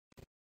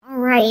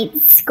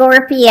right,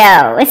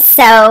 Scorpio.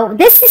 So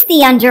this is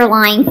the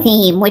underlying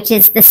theme, which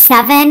is the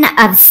Seven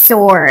of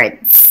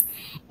Swords.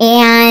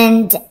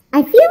 And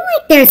I feel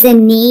like there's a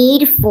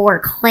need for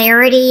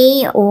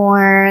clarity,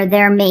 or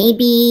there may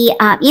be,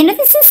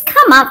 this has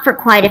come up for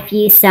quite a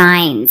few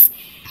signs.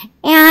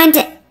 And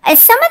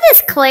some of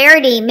this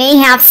clarity may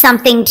have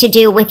something to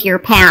do with your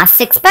past,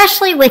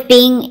 especially with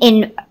being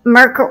in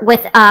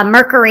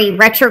Mercury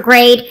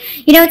retrograde.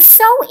 You know, it's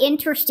so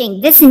interesting.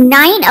 This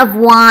Knight of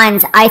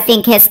Wands, I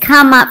think, has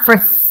come up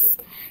for...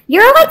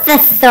 You're like the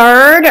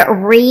third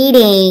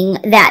reading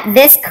that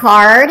this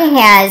card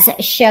has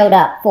showed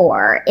up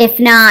for, if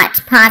not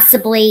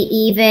possibly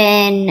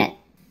even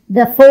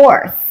the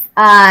fourth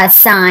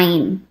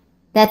sign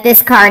that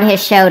this card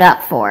has showed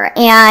up for.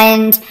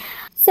 And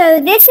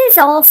so this is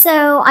also,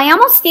 I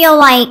almost feel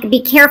like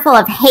be careful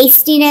of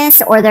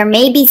hastiness, or there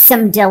may be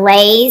some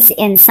delays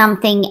in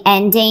something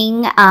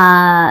ending,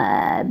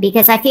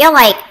 because I feel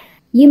like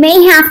you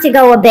may have to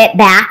go a bit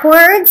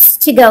backwards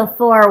to go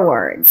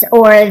forwards.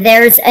 Or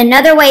there's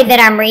another way that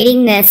I'm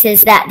reading this,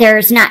 is that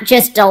there's not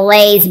just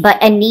delays,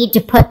 but a need to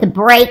put the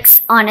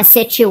brakes on a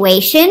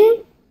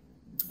situation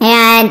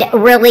and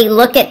really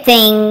look at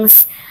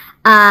things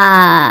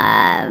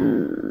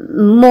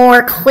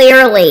more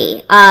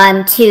clearly,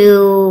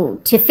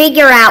 to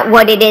figure out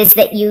what it is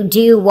that you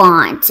do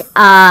want.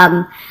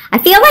 I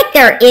feel like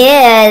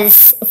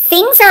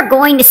things are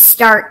going to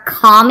start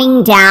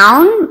calming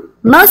down,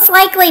 most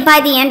likely by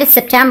the end of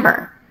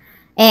September.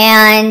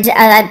 And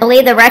I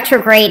believe the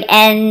retrograde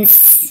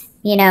ends,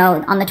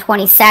 on the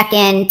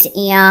 22nd,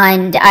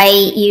 and I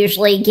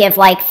usually give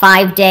like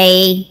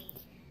 5-day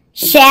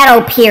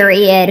shadow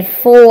period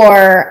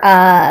for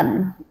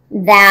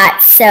that.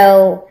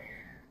 So,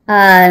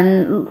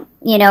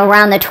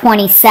 around the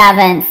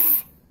 27th,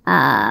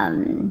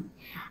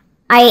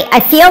 I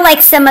feel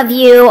like some of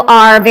you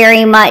are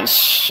very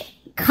much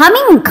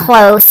coming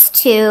close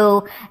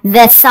to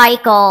the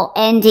cycle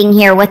ending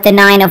here with the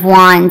Nine of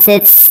Wands.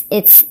 It's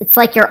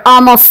like you're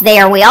almost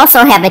there. We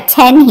also have a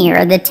 10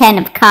 here, the 10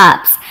 of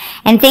Cups,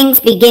 and things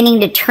beginning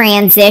to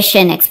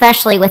transition,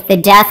 especially with the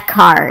Death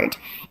card,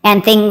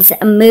 and things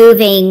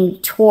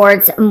moving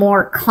towards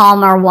more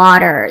calmer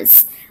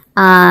waters.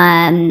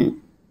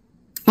 And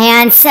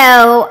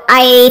so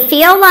I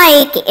feel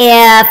like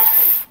if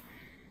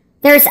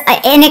there's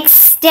an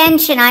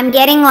extension, I'm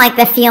getting like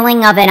the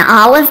feeling of an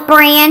olive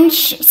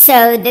branch.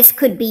 So this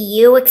could be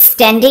you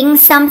extending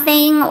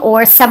something,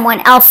 or someone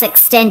else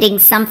extending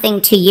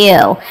something to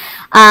you.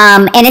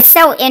 And it's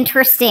so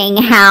interesting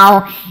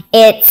how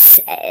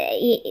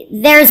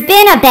there's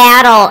been a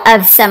battle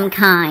of some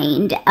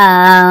kind.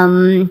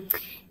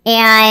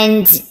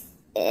 And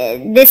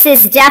this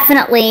is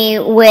definitely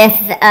with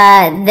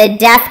the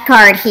Death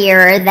card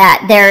here,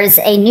 that there's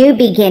a new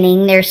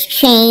beginning, there's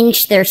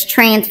change, there's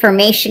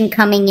transformation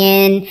coming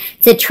in.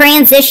 It's a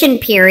transition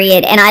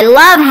period. And I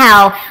love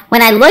how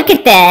when I look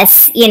at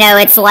this,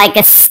 it's like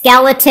a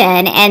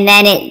skeleton, and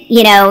then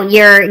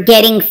you're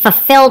getting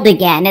fulfilled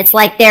again. It's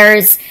like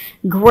there's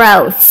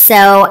growth.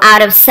 So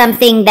out of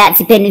something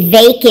that's been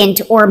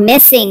vacant or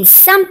missing,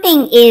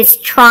 something is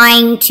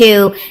trying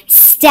to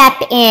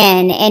step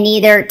in and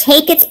either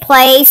take its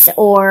place,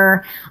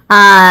 or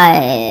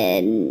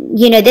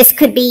this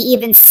could be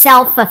even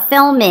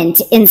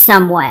self-fulfillment in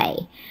some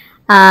way.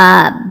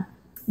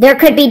 There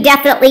could be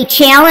definitely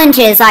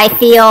challenges, I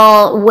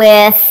feel,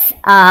 with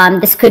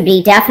this could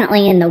be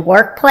definitely in the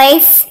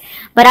workplace,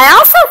 but I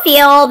also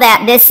feel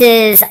that this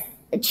is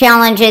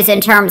challenges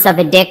in terms of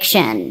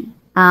addiction.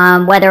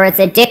 Whether it's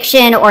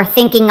addiction or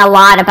thinking a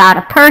lot about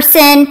a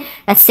person,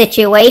 a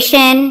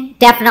situation,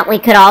 definitely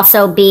could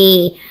also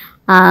be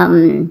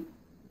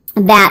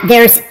that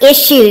there's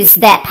issues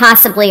that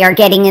possibly are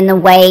getting in the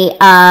way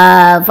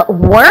of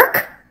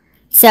work.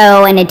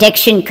 So an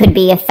addiction could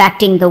be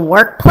affecting the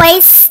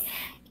workplace.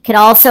 It could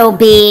also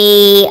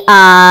be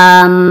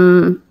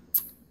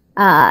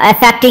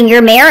affecting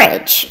your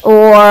marriage,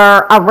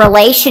 or a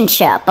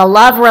relationship, a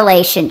love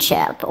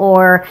relationship,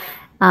 or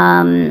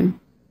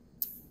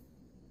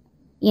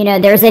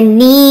there's a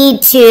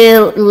need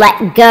to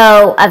let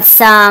go of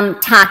some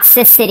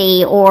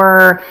toxicity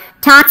or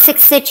toxic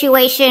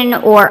situation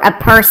or a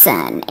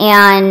person.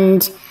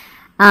 And,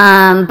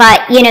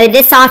 but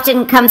this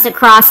often comes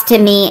across to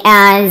me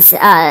as,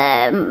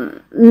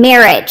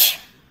 marriage.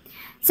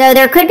 So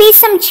there could be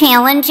some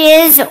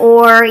challenges,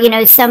 or,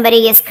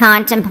 somebody is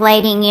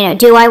contemplating,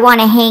 do I want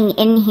to hang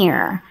in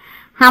here?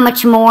 How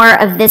much more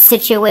of this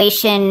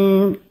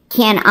situation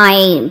can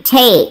I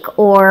take?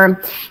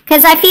 Or,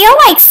 because I feel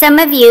like some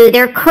of you,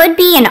 there could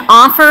be an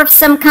offer of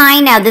some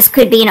kind. Now, this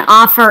could be an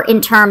offer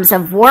in terms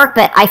of work,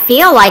 but I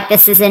feel like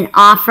this is an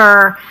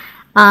offer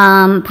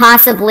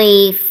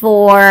possibly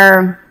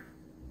for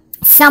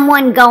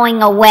someone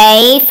going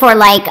away for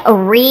like a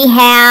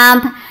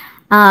rehab.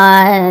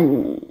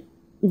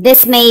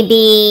 This may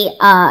be,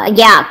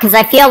 because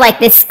I feel like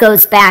this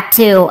goes back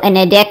to an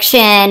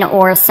addiction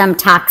or some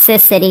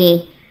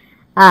toxicity.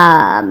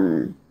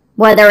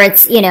 Whether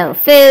it's,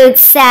 food,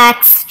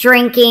 sex,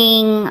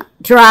 drinking,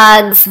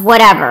 drugs,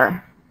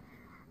 whatever.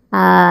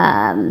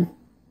 Because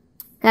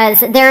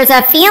there's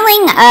a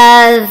feeling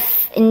of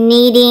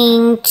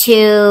needing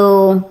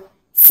to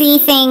see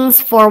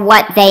things for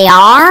what they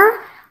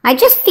are. I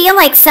just feel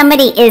like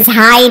somebody is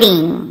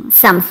hiding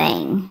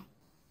something.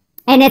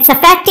 And it's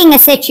affecting a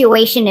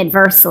situation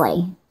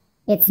adversely.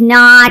 It's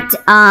not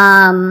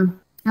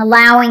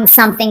allowing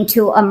something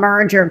to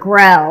emerge or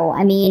grow.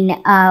 I mean,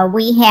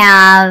 we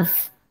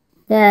have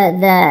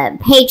the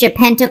Page of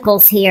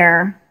Pentacles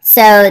here.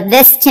 So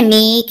this to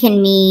me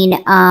can mean,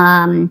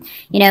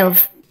 you know,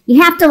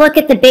 you have to look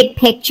at the big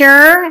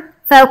picture,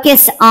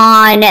 focus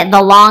on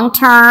the long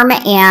term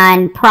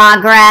and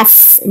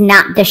progress,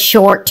 not the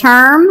short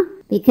term.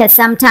 Because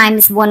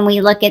sometimes when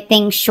we look at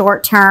things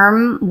short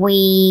term,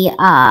 we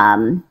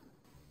don't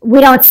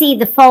see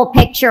the full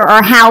picture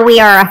or how we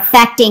are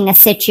affecting a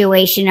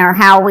situation or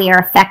how we are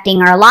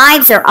affecting our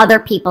lives or other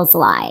people's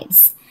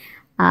lives.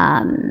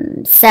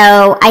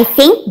 So I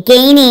think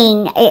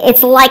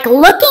it's like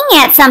looking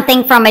at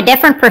something from a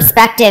different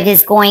perspective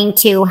is going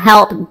to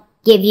help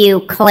give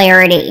you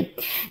clarity.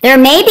 There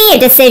may be a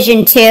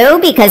decision too,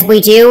 because we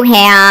do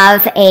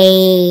have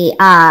a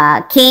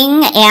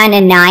king and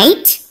a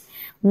knight.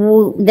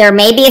 There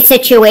may be a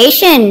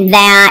situation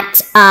that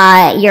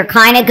you're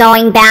kind of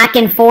going back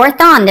and forth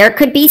on. There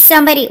could be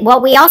somebody,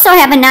 well, we also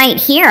have a knight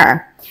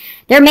here.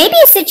 There may be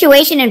a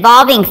situation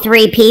involving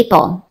 3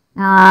 people.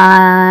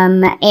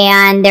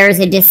 And there's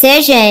a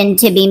decision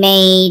to be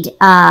made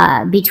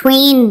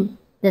between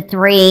the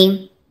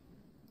 3.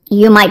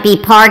 You might be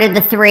part of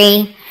the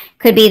 3.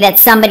 Could be that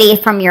somebody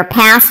from your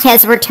past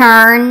has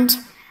returned.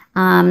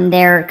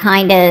 They're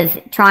kind of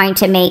trying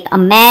to make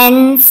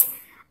amends.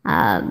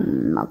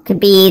 Could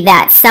be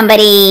that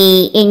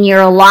somebody in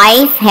your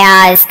life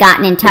has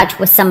gotten in touch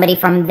with somebody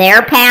from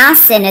their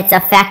past and it's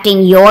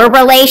affecting your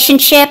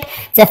relationship.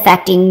 It's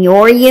affecting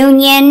your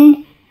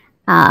union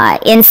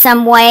in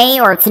some way,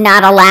 or it's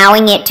not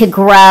allowing it to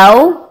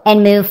grow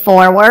and move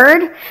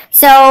forward.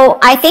 So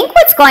I think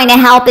what's going to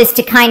help is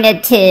to kind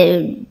of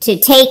to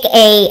take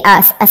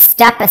a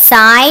step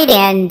aside,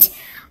 and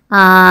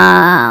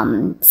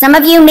some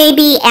of you may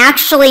be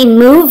actually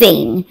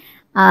moving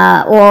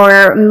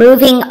or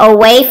moving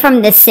away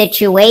from this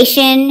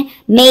situation.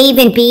 May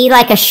even be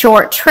like a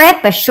short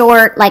trip,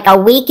 like a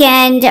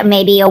weekend,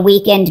 maybe a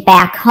weekend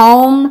back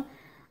home,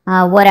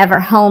 whatever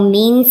home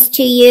means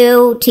to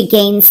you, to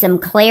gain some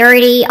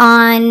clarity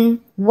on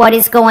what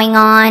is going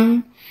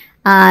on.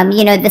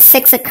 You know, the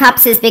 6 of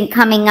Cups has been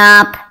coming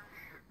up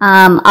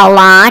a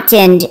lot,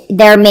 and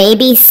there may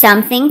be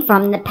something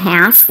from the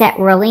past that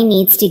really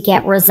needs to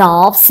get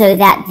resolved so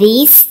that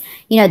these,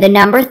 you know, the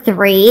number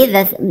 3,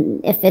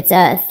 if it's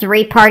a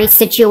 3-party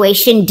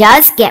situation,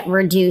 does get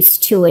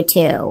reduced to a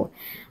 2.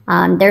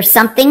 There's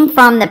something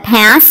from the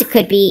past, it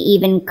could be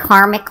even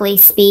karmically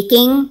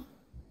speaking,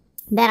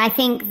 that I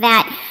think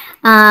that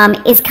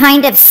is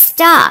kind of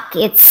stuck.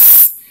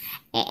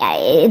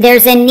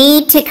 There's a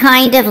need to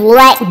kind of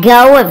let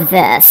go of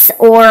this,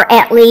 or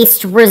at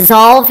least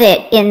resolve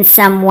it in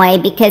some way,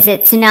 because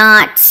it's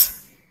not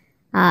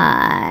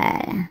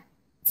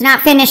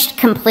finished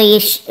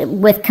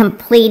with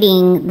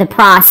completing the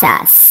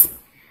process.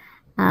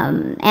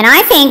 And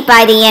I think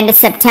by the end of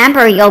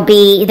September,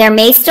 there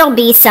may still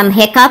be some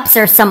hiccups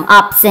or some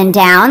ups and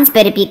downs,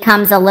 but it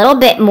becomes a little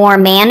bit more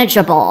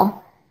manageable.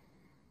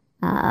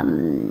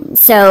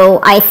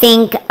 So I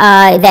think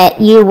that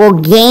you will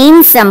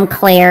gain some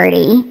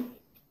clarity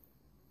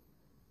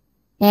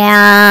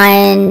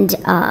and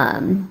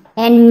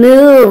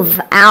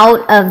move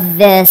out of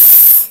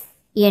this,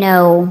 you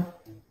know,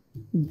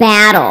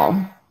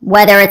 battle,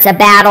 whether it's a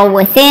battle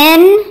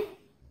within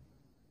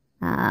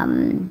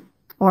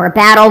or a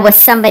battle with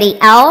somebody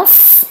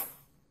else.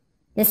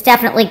 This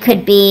definitely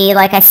could be,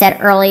 like I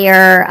said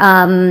earlier,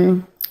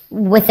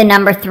 with the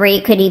number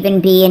 3, could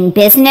even be in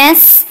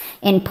business,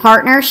 in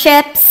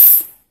partnerships.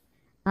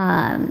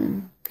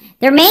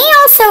 There may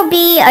also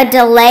be a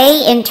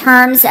delay in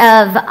terms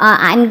of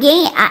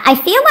I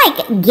feel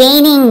like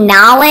gaining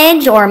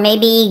knowledge, or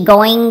maybe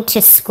going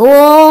to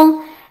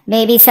school.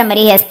 Maybe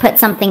somebody has put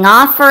something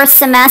off for a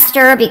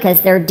semester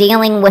because they're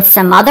dealing with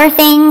some other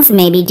things,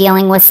 maybe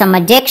dealing with some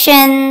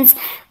addictions,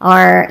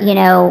 or, you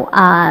know,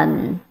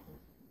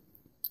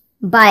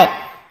 but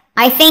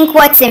I think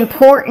what's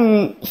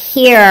important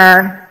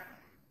here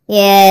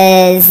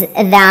is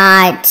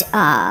that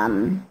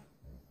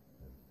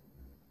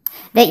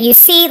that you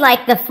see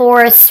like the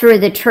forest through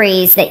the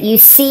trees, that you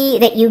see,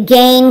 that you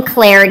gain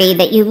clarity,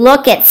 that you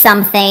look at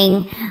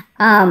something,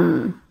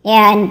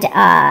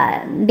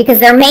 because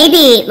there may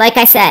be, like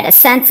I said, a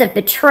sense of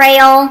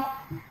betrayal.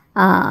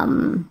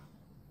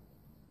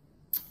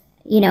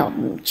 You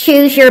know,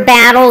 choose your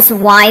battles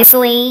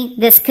wisely.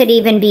 This could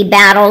even be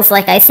battles,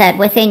 like I said,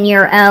 within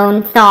your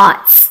own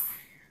thoughts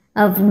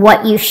of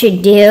what you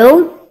should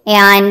do,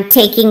 and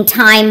taking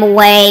time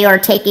away or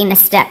taking a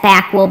step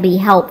back will be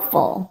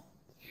helpful.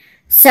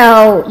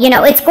 So, you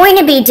know, it's going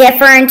to be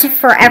different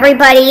for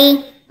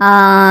everybody.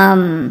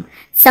 Some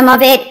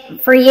of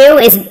it for you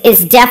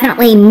is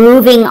definitely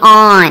moving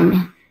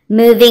on,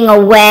 moving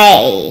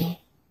away,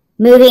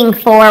 moving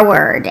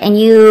forward,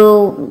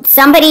 and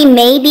somebody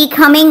may be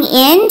coming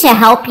in to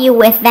help you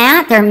with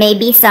that. There may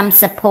be some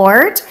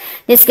support.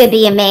 This could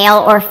be a male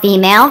or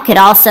female. Could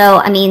also,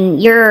 I mean,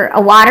 you're a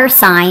water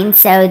sign,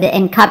 so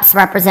and cups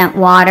represent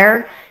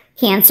water.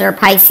 Cancer,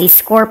 Pisces,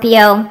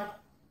 Scorpio.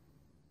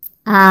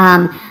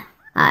 So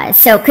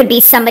it could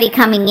be somebody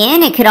coming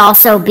in. It could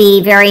also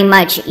be very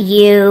much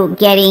you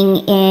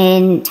getting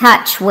in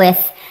touch with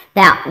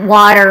that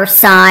water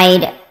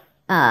side,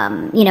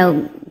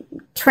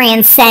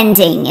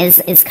 transcending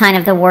is kind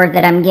of the word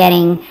that I'm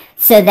getting,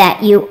 so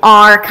that you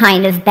are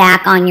kind of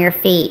back on your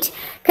feet.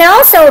 Could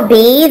also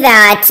be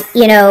that,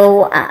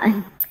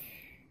 I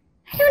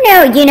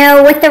don't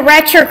know, with the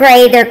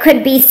retrograde, there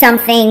could be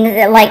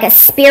something like a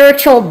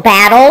spiritual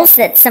battles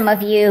that some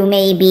of you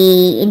may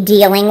be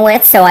dealing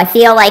with. So I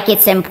feel like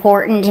it's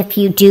important, if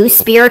you do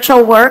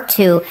spiritual work,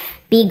 to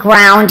be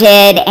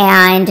grounded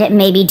and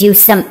maybe do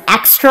some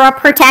extra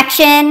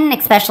protection,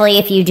 especially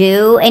if you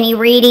do any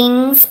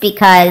readings,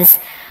 because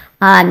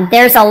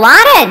there's a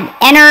lot of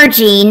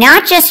energy,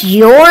 not just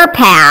your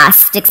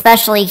past,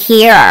 especially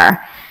here,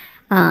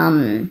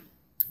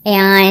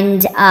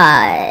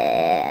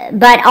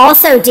 but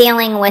also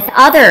dealing with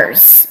other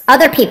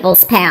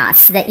people's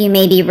past that you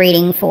may be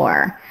reading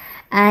for.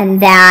 And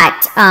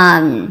that,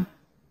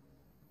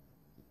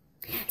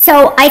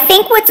 so I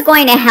think what's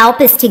going to help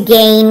is to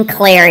gain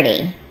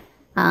clarity,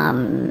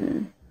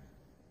 and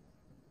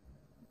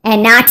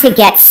not to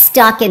get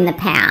stuck in the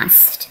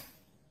past.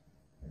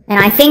 And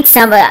I think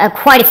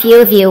quite a few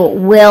of you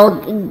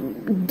will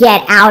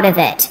get out of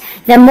it.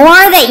 The more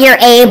that you're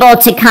able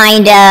to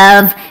kind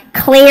of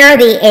clear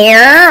the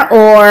air,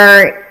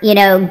 or,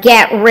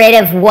 get rid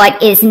of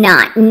what is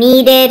not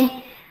needed,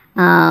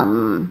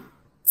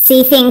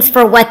 see things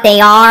for what they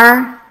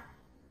are,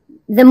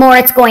 the more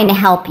it's going to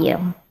help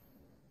you.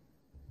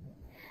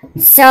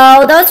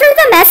 So those are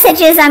the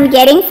messages I'm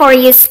getting for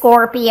you,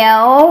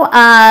 Scorpio.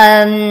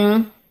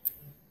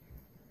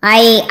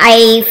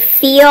 I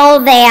feel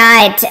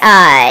that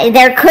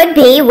there could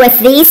be, with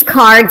these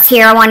cards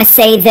here, I want to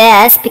say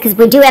this, because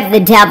we do have the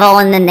Devil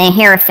and then the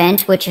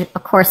Hierophant, which of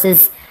course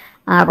is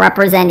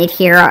represented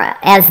here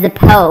as the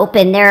Pope.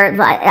 And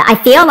I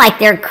feel like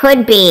there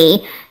could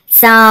be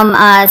some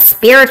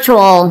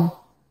spiritual,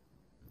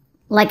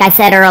 like I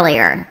said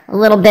earlier, a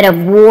little bit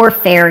of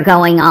warfare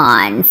going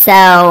on.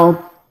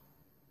 So,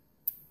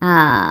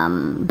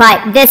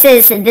 but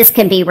this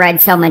can be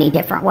read so many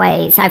different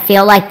ways. I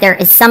feel like there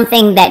is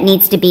something that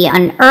needs to be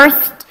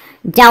unearthed,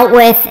 dealt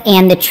with,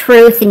 and the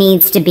truth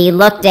needs to be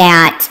looked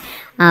at.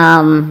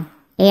 And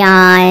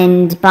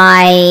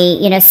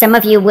by, some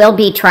of you will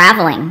be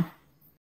traveling.